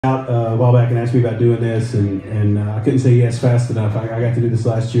Out a while back and asked me about doing this, and I couldn't say yes fast enough. I got to do this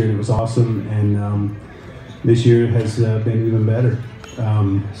last year and it was awesome, and this year has been even better.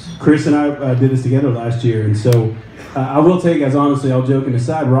 Chris and I did this together last year, and so I will tell you guys honestly, all joking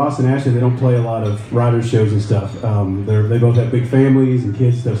aside, Ross and Ashley, they don't play a lot of writers shows and stuff. They both have big families and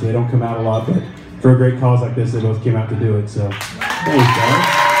kids stuff, so they don't come out a lot, but for a great cause like this, they both came out to do it, so thanks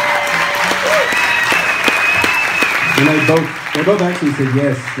guys. And they both actually said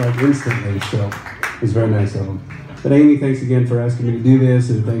yes, like instantly, so it was very nice of them. But Amy, thanks again for asking me to do this,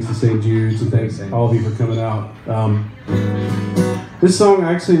 and thanks to St. Jude's, and thanks to all of you for coming out. This song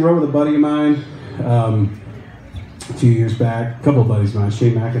I actually wrote with a buddy of mine a few years back, a couple of buddies of mine,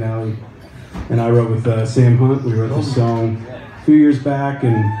 Shane McAnally, and I wrote with Sam Hunt. We wrote this song a few years back,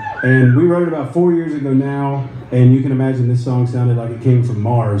 and we wrote it about 4 years ago now, and you can imagine this song sounded like it came from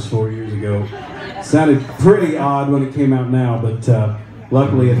Mars 4 years ago. It sounded pretty odd when it came out now, but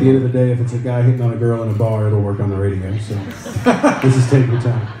luckily at the end of the day, if it's a guy hitting on a girl in a bar, it'll work on the radio, so this is Take Your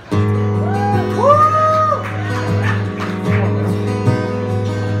Time.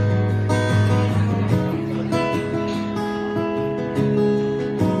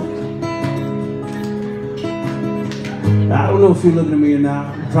 I don't know if you're looking at me or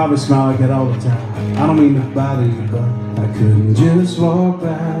not, you probably smile like that all the time. I don't mean to bother you, but I couldn't just walk by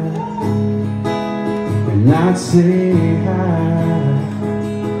and not say hi.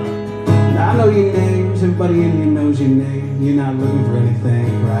 I know your names, everybody in here knows your name. You're not looking for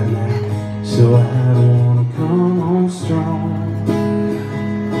anything right now, so I don't wanna come on strong.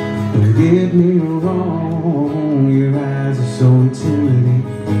 Don't get me wrong, your eyes are so intimidating.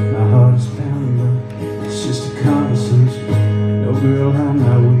 My heart is pounding, but it's just a conversation. No girl, I'm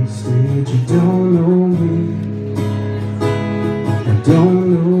not wasted. You don't know me, I don't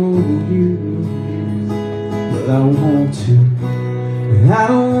know you, but I want to. I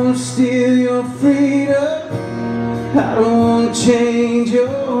don't want to steal your freedom, I don't want to change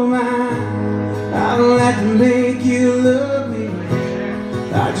your mind, I don't have to make you love me,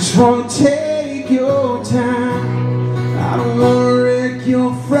 I just want to take your time. I don't want to wreck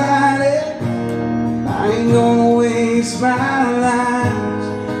your Friday, I ain't gonna waste my life.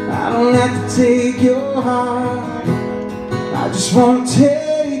 I don't have to take your heart, I just want to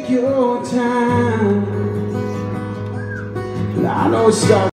take your time. I know it starts